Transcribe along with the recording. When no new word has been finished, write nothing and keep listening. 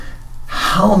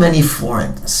How many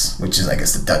florins, which is I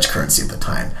guess the Dutch currency at the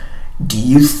time, do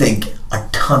you think a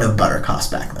ton of butter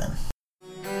cost back then?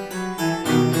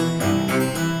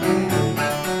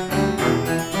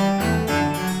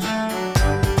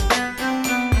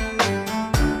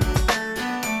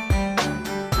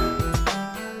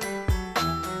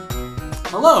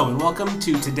 Hello and welcome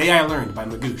to Today I Learned by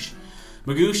Magoosh.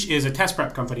 Magoosh is a test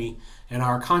prep company, and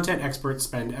our content experts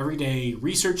spend every day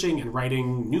researching and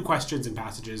writing new questions and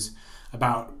passages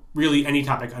about really any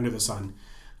topic under the sun.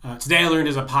 Today I Learned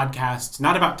is a podcast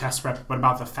not about test prep, but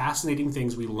about the fascinating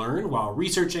things we learn while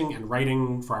researching and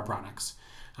writing for our products.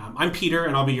 I'm Peter,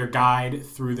 and I'll be your guide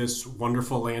through this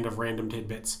wonderful land of random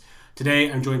tidbits. Today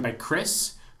I'm joined by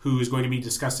Chris, who is going to be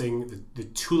discussing the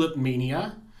tulip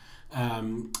mania.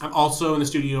 I'm also in the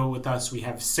studio with us. We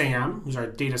have Sam, who's our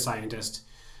data scientist,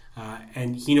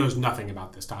 and he knows nothing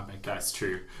about this topic. That's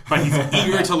true. But he's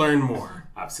eager to learn more.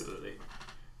 Absolutely.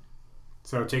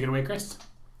 So take it away, Chris.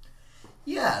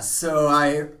 Yeah, so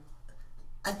I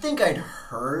think I'd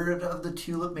heard of the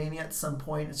tulip mania at some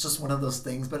point. It's just one of those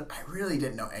things, but I really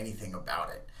didn't know anything about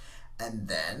it. And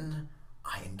then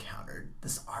I encountered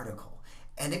this article,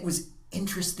 and it was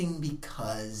interesting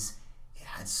because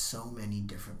had so many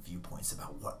different viewpoints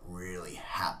about what really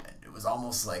happened. It was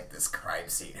almost like this crime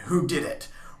scene. Who did it?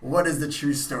 What is the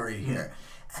true story here?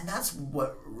 And that's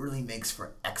what really makes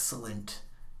for excellent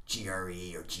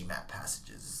GRE or GMAT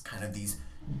passages, kind of these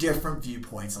different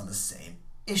viewpoints on the same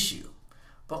issue.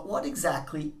 But what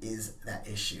exactly is that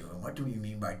issue, and what do we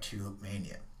mean by tulip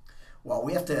mania? Well,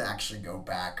 we have to actually go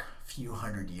back a few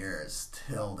hundred years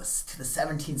to the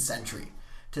 17th century,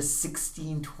 to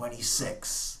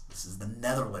 1626. This is the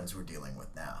Netherlands we're dealing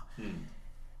with now.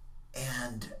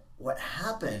 And what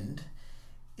happened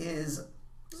is,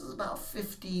 this is about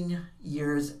 15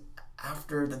 years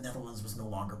after the Netherlands was no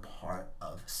longer part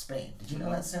of Spain. Did you know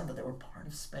that, Sam, that they were part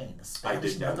of Spain? The Spanish I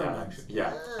did know that, Netherlands. actually.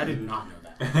 Yeah. I did not know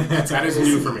that. That is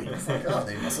new for me. It's like, oh,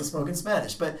 they must have spoken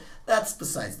Spanish. But that's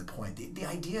besides the point. The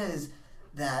idea is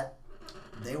that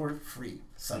they were free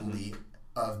suddenly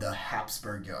of the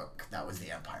Habsburg yoke. That was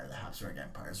the empire. The Habsburg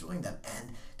Empire was ruling them, and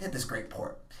they had this great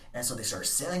port. And so they started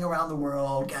sailing around the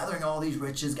world, gathering all these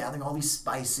riches, gathering all these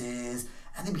spices,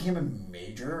 and they became a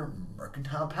major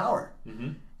mercantile power.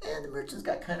 And the merchants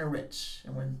got kind of rich.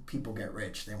 And when people get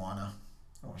rich, they want to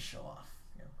show off.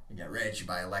 You get rich, you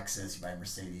buy a Lexus, you buy a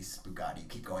Mercedes, Bugatti, you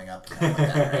keep going up and down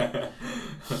like that,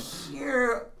 right?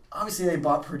 Here, obviously, they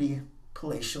bought pretty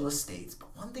palatial estates,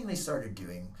 but one thing they started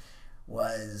doing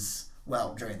was,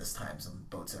 well, during this time, some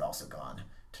boats had also gone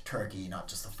to Turkey, not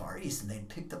just the Far East, and they'd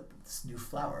picked up this new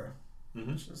flower,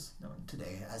 which is known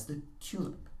today as the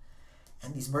tulip.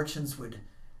 And these merchants would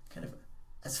kind of,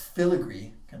 as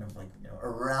filigree, kind of like,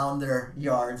 around their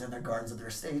yards and their gardens of their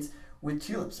estates with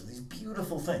tulips, so these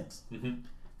beautiful things.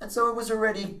 And so it was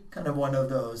already kind of one of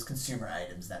those consumer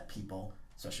items that people,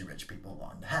 especially rich people,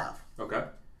 longed to have. Okay.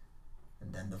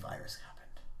 And then the virus happened.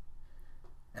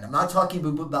 And I'm not talking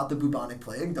about the bubonic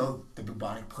plague, though the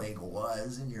bubonic plague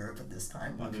was in Europe at this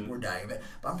time. A lot of people were dying of it.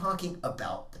 But I'm talking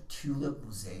about the tulip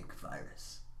mosaic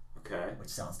virus. Okay. Which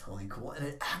sounds totally cool. And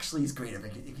it actually is great.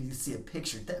 If you can see a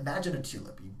picture, imagine a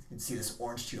tulip. You can see this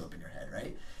orange tulip in your head,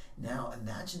 right? Now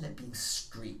imagine it being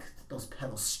streaked, those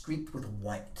petals streaked with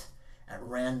white at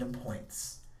random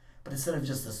points. But instead of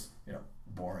just this,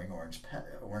 boring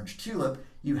orange tulip,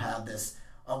 you have this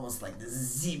almost like this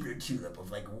zebra tulip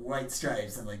of like white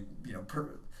stripes and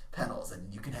petals,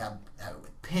 and you can have it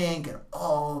with pink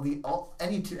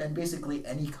and basically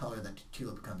any color that the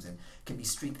tulip comes in can be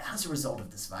streaked as a result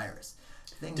of this virus.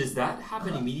 Does that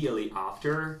happen immediately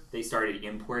after they started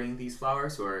importing these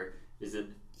flowers, or is it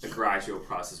a gradual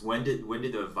process? When did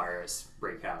the virus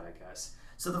break out, I guess?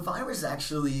 So the virus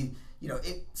actually,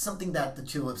 it's something that the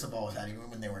tulips have always had. Even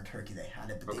when they were in Turkey, they had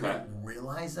it, but they didn't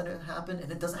realize that it happened.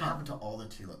 And it doesn't happen to all the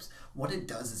tulips. What it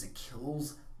does is it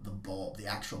kills the bulb, the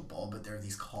actual bulb, but there are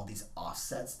these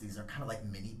offsets. These are kind of like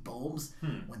mini bulbs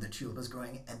when the tulip is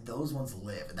growing, and those ones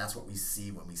live. And that's what we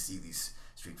see when we see these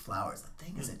streaked flowers. The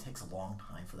thing is, it takes a long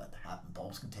time for that to happen.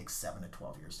 Bulbs can take 7 to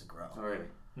 12 years to grow. All right.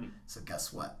 So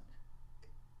guess what?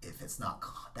 If it's not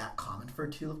that common for a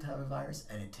tulip to have a virus,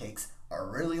 and it takes a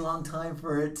really long time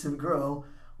for it to grow,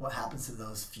 what happens to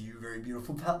those few very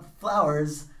beautiful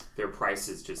flowers? Their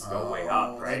prices just go way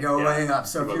up, right? They go way up.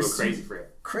 So people go crazy for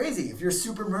it. Crazy. If you're a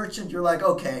super merchant, you're like,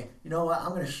 okay, you know what? I'm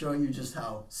going to show you just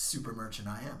how super merchant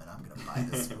I am, and I'm going to buy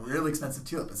this really expensive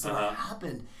tulip. And so what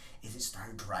happened is it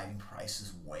started driving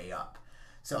prices way up.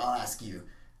 So I'll ask you,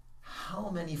 how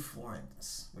many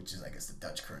florins, which is I guess the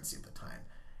Dutch currency at the time,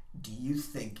 do you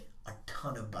think a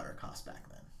ton of butter cost back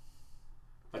then?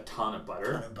 A ton of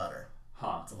butter? A ton of butter.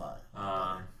 Huh. It's a lot.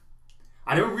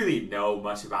 I don't really know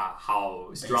much about how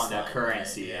strong that Baseline,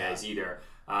 currency right, yeah. is either.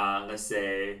 Let's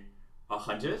say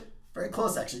 100. Very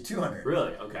close, actually, 200.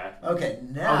 Really? Okay. Okay, I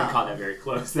now. wouldn't call that very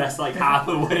close. That's like half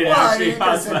of what it Well, I actually mean, you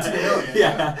costs. could've said 2 million.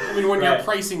 Yeah. I mean, when Right. you're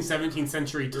pricing 17th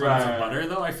century tons Right. of butter,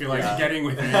 though, I feel like Yeah. getting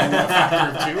within a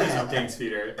factor of 2 is okay. Thanks,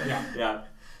 Peter. Yeah. Yeah.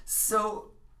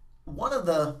 So, one of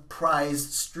the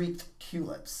prized streaked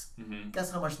tulips, Hmm.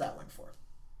 guess how much that went for?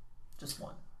 Just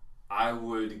one. I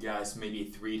would guess maybe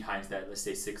 3 times that. Let's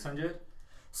say 600.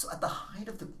 So, at the height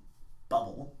of the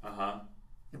bubble, Uh-huh.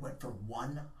 it went for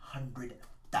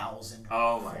 100,000.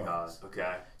 Oh my foils. god.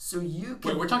 Okay. So, you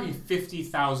can. Wait, we're talking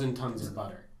 50,000 tons of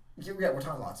butter. Yeah, we're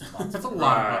talking lots and lots. That's a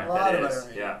lot of butter. Lot That of is.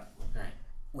 butter. Yeah. Right.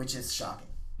 Which is shocking.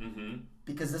 Mm-hmm.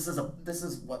 Because this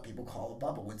is what people call a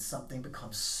bubble, when something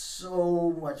becomes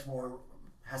so much more,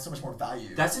 has so much more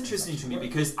value. That's than interesting such to me worth.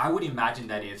 because I would imagine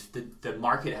that if the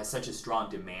market has such a strong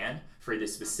demand for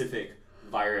this specific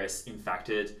virus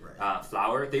infected Right.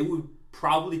 flower, they would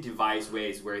probably devise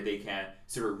ways where they can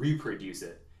sort of reproduce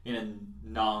it in a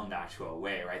non-natural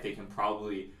way, right? They can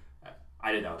probably,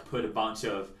 I don't know, put a bunch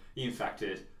of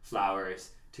infected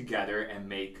flowers together and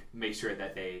make sure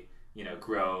that they,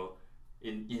 grow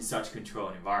in such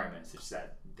controlled environments such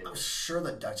that they I'm sure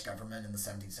the Dutch government in the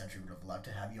 17th century would have loved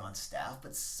to have you on staff,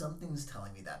 but something's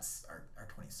telling me that's our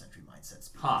 20th century mindset.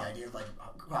 Huh. The idea of like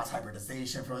cross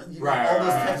hybridization, for Right, all those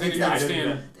right. techniques. They didn't that-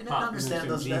 understand. They didn't Huh. understand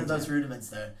those Genes, those yeah. rudiments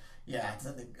there. Yeah,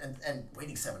 and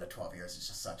waiting 7 to 12 years is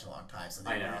just such a long time. So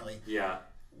they I know. really Yeah.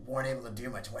 weren't able to do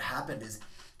much. What happened is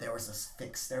there was this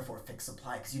fixed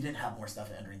supply because you didn't have more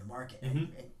stuff entering the market. And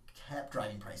Mm-hmm. it kept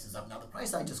driving prices up. Now the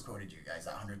price I just quoted you guys,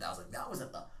 that 100,000, that was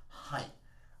at the height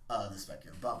of the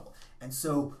speculative bubble. And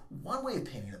so one way of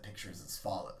painting the picture is as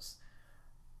follows.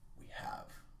 We have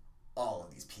all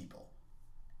of these people,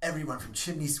 everyone from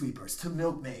chimney sweepers to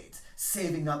milkmaids,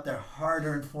 saving up their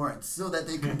hard-earned florins so that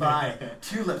they can buy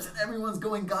tulips, and everyone's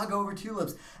going gaga over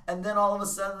tulips. And then all of a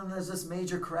sudden there's this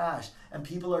major crash, and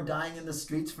people are dying in the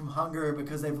streets from hunger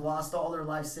because they've lost all their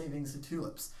life savings to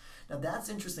tulips. Now that's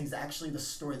interesting. It's actually the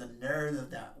story, the narrative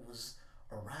that was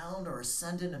around or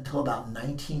ascendant until about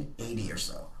 1980 or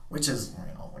so, which is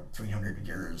like 300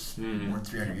 years, more than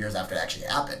 300 years after it actually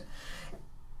happened.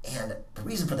 And the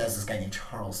reason for that is this guy named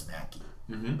Charles Mackey.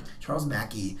 Mm-hmm. Charles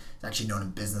Mackey is actually known in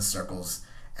business circles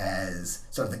as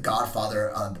sort of the godfather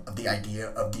of the idea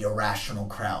of the irrational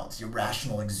crowds, the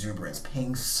irrational exuberance,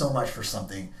 paying so much for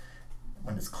something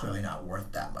when it's clearly not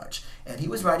worth that much. And he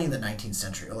was writing in the 19th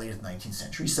century, early 19th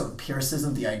century. So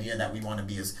empiricism, the idea that we want to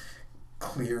be as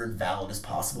clear and valid as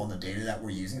possible in the data that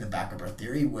we're using to back up our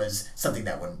theory, was something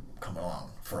that wouldn't come along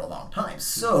for a long time.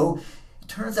 So it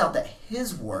turns out that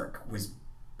his work was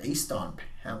based on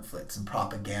pamphlets and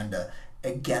propaganda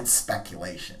against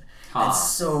speculation. And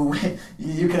so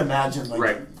you can imagine, like,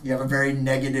 Right. you have a very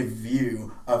negative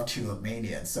view of tulip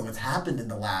mania. And so what's happened in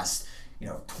the last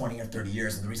 20 or 30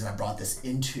 years, and the reason I brought this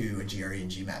into a GRE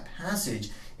and GMAT passage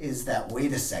is that,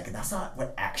 wait a second, that's not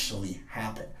what actually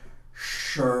happened.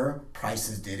 Sure,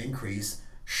 prices did increase.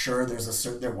 Sure,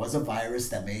 there was a virus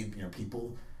that made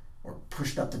people, or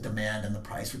pushed up the demand and the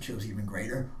price for tulips even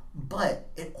greater, but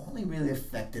it only really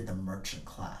affected the merchant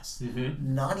class,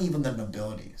 not even the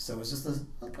nobility. So it was just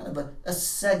a kind of a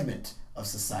segment of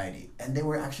society, and they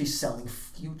were actually selling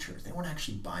futures. They weren't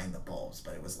actually buying the bulbs,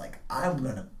 but it was like, I'm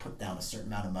going to put down a certain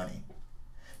amount of money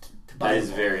to buy That the is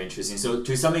bulb. very interesting. So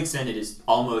to some extent, it is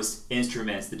almost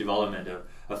instruments the development of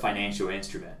a financial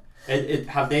instrument.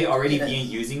 Have they already It is. been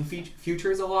using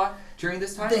futures a lot during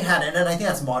this time? They had it, and I think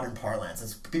that's modern parlance.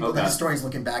 It's people, the Okay. historians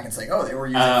looking back and saying, "Oh, they were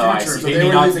using I futures, see. or They they may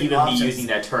were not using even options." be using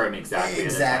that term exactly. at the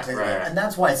Exactly, time. Right. and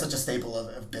that's why it's such a staple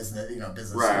of business.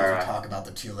 Business Right, schools right. talk about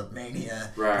the tulip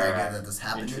mania, Right, the idea right. that this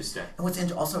happened. Interesting. And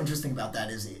what's also interesting about that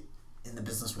is, in the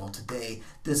business world today,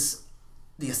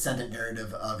 the ascendant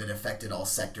narrative of it affected all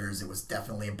sectors. It was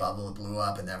definitely a bubble. It blew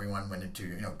up, and everyone went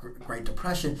into Great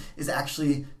Depression. Is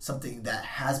actually something that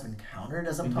has been countered,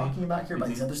 as I'm talking about here, by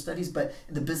these other studies. But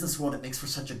in the business world, it makes for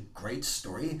such a great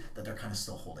story that they're kind of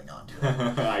still holding on to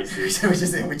it. I see. which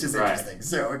is Right. interesting.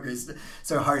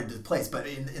 So hard to place. But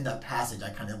in that passage,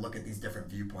 I kind of look at these different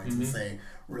viewpoints and say,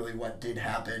 really, what did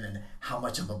happen, and how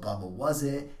much of a bubble was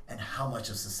it, and how much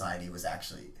of society was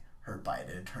actually hurt by it.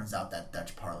 And it turns out that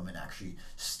Dutch Parliament actually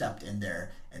stepped in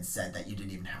there and said that you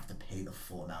didn't even have to pay the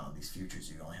full amount on these futures.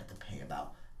 You only have to pay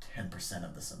about 10%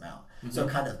 of this amount. So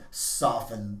it kind of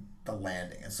softened the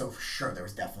landing. And so, sure, there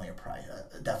was definitely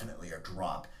definitely a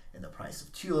drop in the price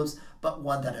of tulips, but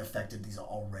one that affected these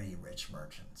already rich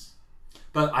merchants.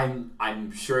 But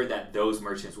I'm sure that those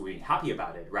merchants will be happy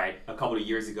about it, right? A couple of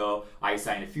years ago, I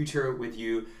signed a future with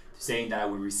you. saying that I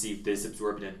would receive this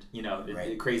absorbent,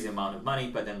 a crazy amount of money,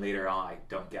 but then later on I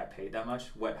don't get paid that much.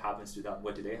 What happens to them?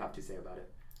 What do they have to say about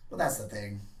it? Well, that's the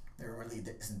thing. There really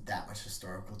isn't that much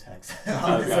historical text.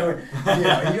 Okay.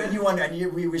 So, you wonder,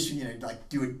 and we wish like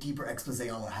do a deeper expose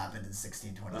on what happened in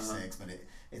 1626, but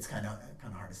it's kind of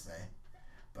hard to say.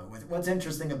 But what's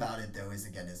interesting about it though is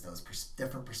those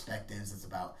different perspectives. It's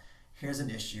about here's an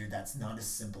issue that's not as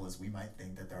simple as we might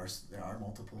think, that there are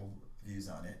multiple views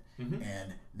on it,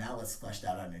 and now let's flesh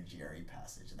that out in a GRE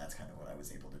passage, and that's kind of what I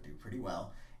was able to do pretty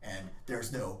well. And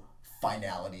there's no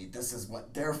finality. This is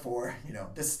what, therefore,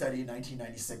 this study in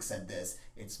 1996 said this.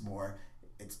 It's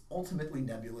ultimately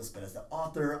nebulous, but as the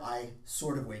author, I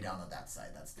sort of weigh down on that side.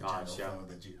 That's the general flow of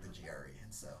the GRE.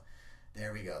 And so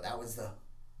there we go. That was the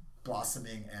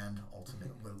blossoming and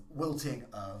ultimate wilting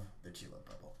of the tulip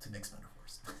bubble, to mix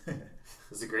metaphors.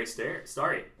 It's a great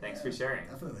story. Thanks for sharing.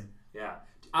 Definitely. Yeah.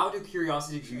 Out of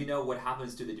curiosity, do you know what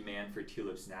happens to the demand for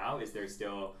tulips now? Is there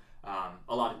still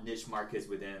a lot of niche markets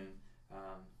within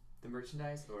the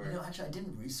merchandise? Or actually, I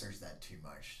didn't research that too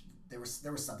much. There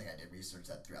was something I did research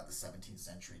that throughout the 17th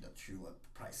century, the tulip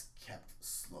price kept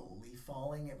slowly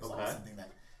falling. It was always something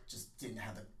that just didn't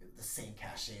have the same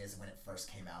cachet as when it first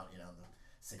came out, in the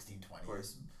 1620s. Of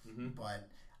course. But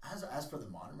as for the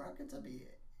modern markets, I'd be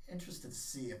interested to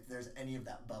see if there's any of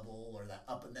that bubble or that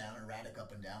up and down, erratic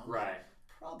up and down. Right.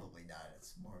 Probably not.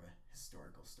 It's more of a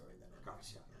historical story than a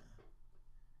Gotcha.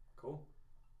 Cool.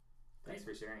 Thanks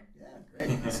for sharing. Yeah,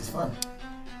 great. This is fun.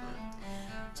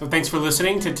 So thanks for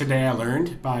listening to Today I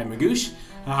Learned by Magoosh.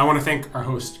 I want to thank our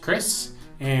host, Chris,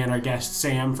 and our guest,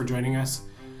 Sam, for joining us.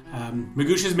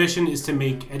 Magoosh's mission is to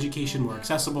make education more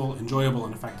accessible, enjoyable,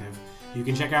 and effective. You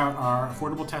can check out our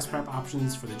affordable test prep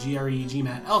options for the GRE,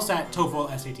 GMAT, LSAT,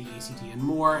 TOEFL, SAT, ACT, and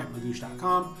more at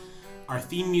magoosh.com. Our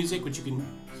theme music, which you can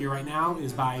hear right now,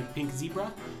 is by Pink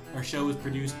Zebra. Our show is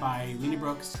produced by Lena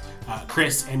Brooks,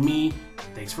 Chris, and me.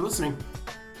 Thanks for listening.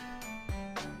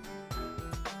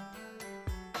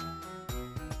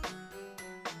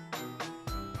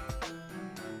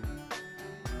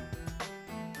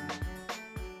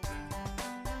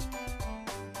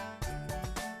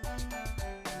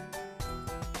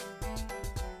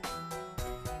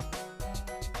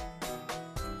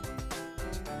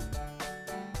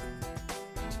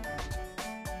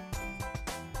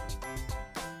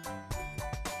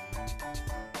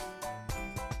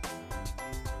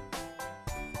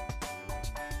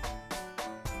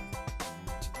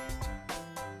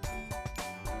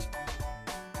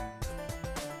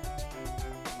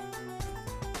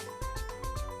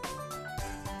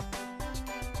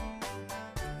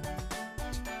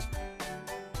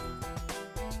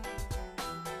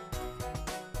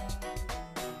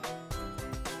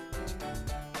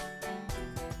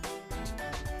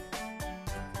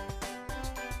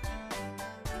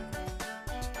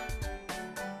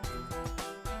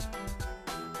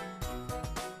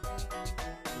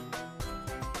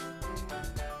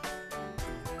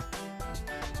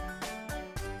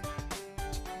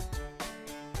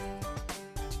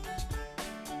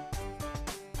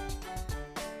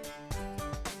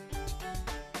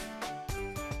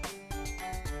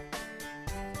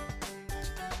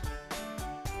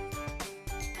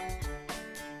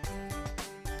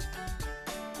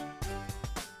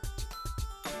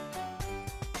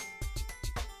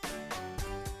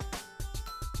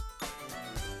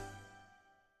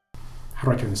 How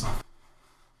do I turn this off?